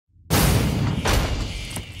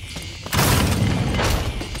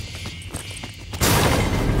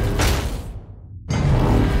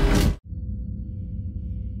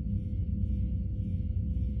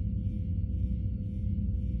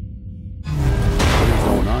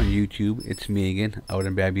YouTube. It's me again,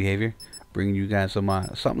 OuToNBaDbEHaViOr, bringing you guys some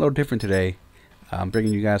something a little different today. I'm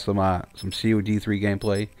bringing you guys some COD3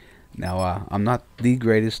 gameplay. Now, I'm not the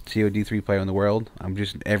greatest COD3 player in the world. I'm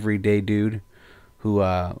just an everyday dude who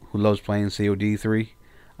loves playing COD3.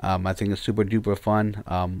 I think it's super duper fun.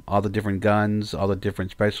 All the different guns, all the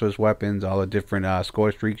different specialist weapons, all the different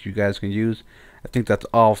score streaks you guys can use. I think that's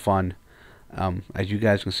all fun. As you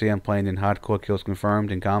guys can see, I'm playing in hardcore kills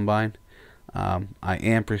confirmed in Combine. I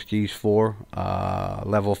am Prestige 4,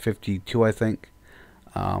 level 52 I think.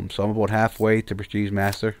 So I'm about halfway to Prestige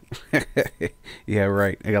Master. Yeah,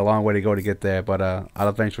 right. I got a long way to go to get there, but I'll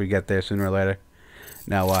eventually get there sooner or later.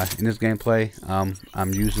 Now, in this gameplay,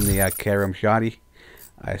 I'm using the Karam shotty.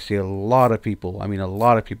 I see a lot of people,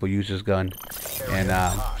 use this gun, and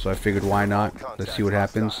so I figured why not. Let's see what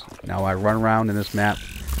happens. Now I run around in this map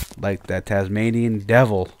like that Tasmanian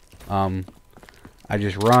devil. I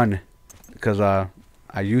just run because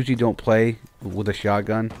I usually don't play with a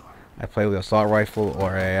shotgun. I play with an assault rifle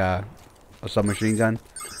or a submachine gun.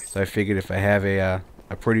 So I figured if I have a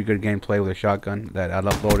pretty good gameplay with a shotgun, that I'd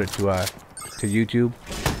upload it to YouTube.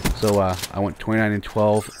 So I went 29 and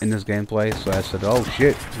 12 in this gameplay. So I said, oh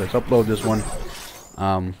shit, let's upload this one.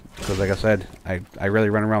 Because like I said, I really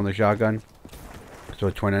run around with a shotgun. So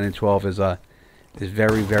 29 and 12 is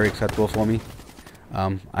very, very acceptable for me.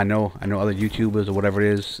 I know other YouTubers or whatever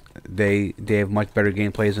it is, they have much better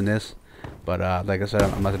gameplays than this. But like I said,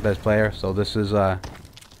 I'm not the best player, so this is I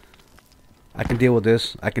can deal with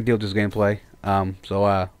this. I can deal with this gameplay. So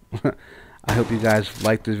I hope you guys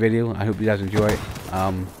like this video. I hope you guys enjoy it.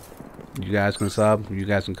 You guys can sub, you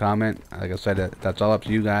guys can comment. Like I said, that's all up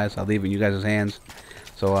to you guys. I'll leave it in you guys' hands.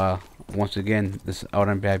 So once again, this is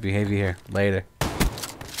OuToNBaDbEHaViOr here. Later.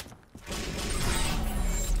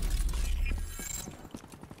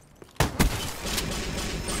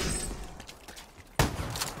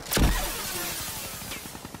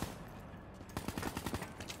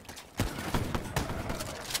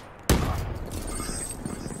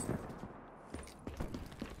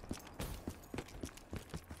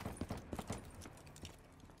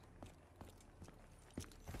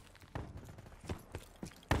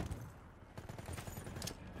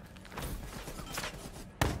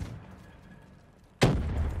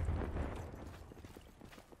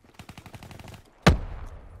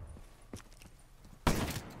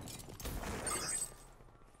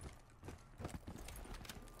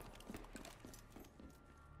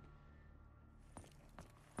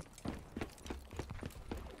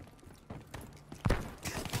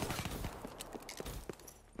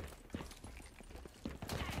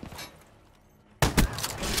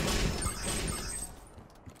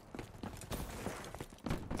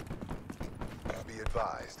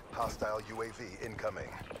 Advised, hostile UAV incoming.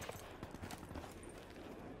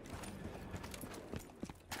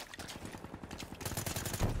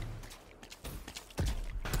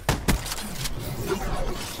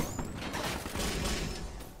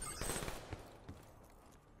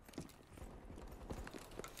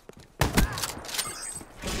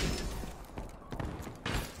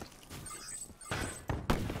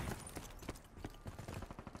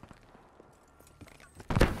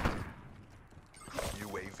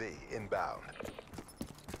 UAV inbound.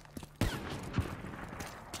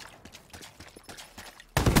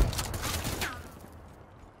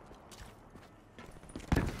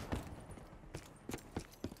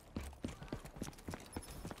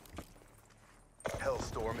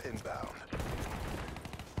 Hellstorm inbound.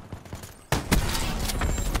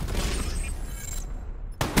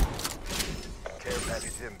 Care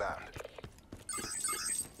package inbound.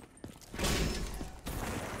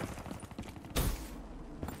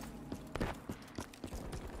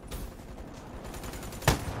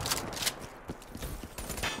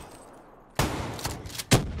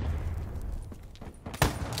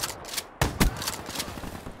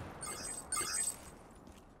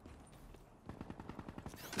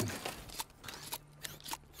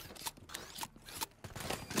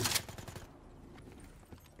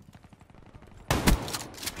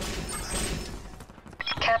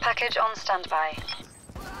 Care package on standby.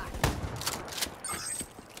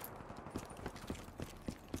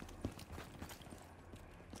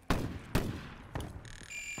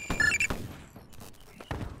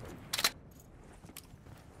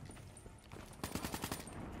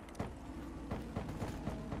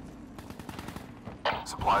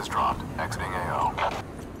 Supplies dropped. Exiting AO.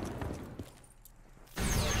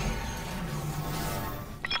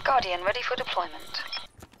 Guardian ready for deployment.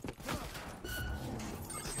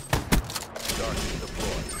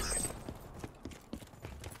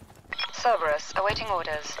 Cerberus awaiting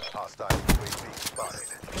orders. Hostile UAV spotted.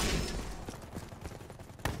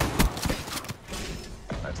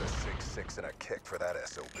 6-6 and a kick for that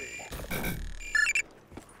SOB.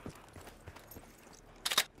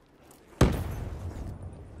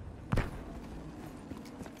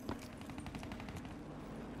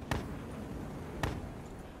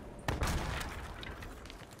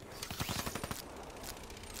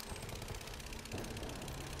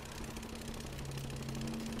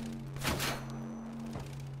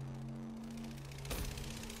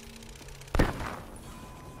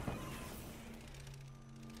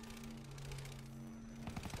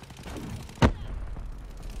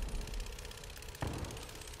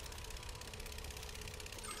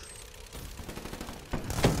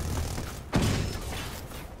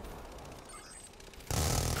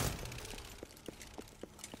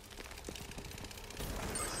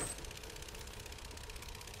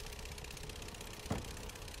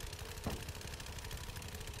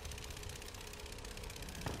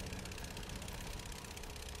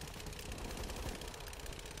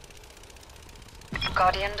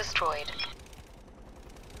 Guardian destroyed.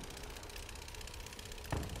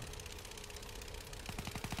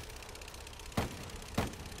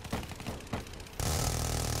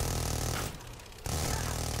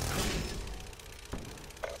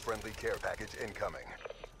 Friendly care package incoming.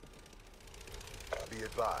 Be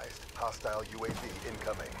advised, hostile UAV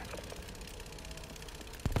incoming.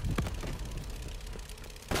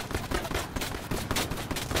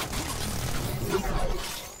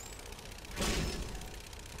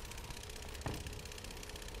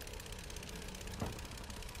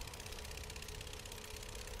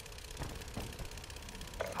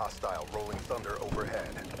 Hostile rolling thunder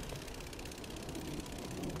overhead.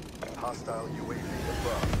 Hostile UAV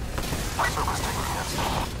above. My circle's taking hits.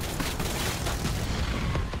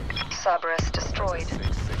 Cerberus destroyed.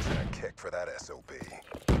 6-6 and a kick for that SOB.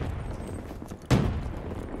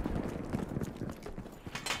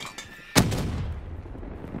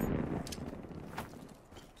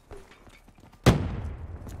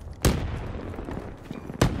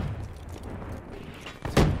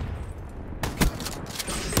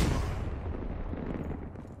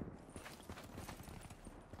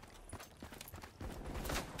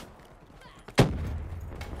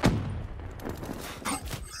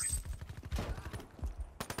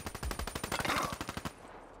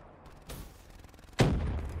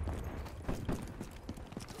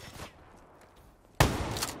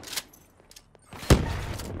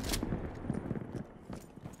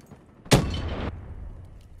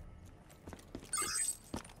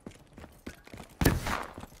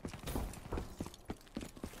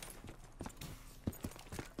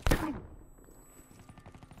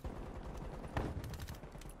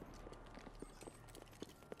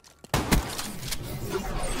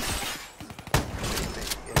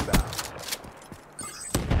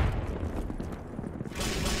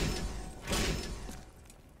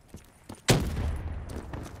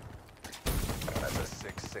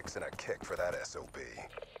 And a kick for that SOB.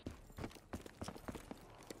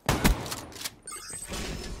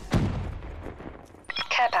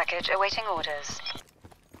 Care package awaiting orders.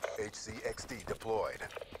 HCXD deployed.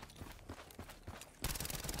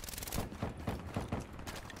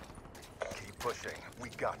 Keep pushing. We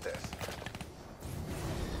got this.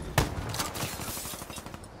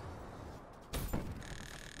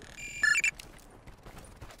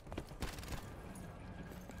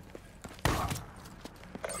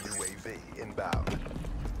 Inbound.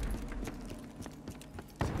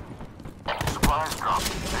 Supplies dropped.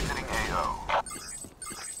 Exiting AO.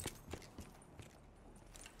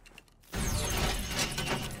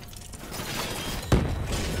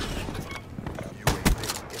 UAV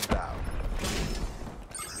inbound.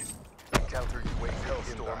 Counter UAV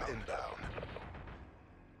Hellstorm inbound.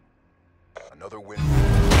 Another win.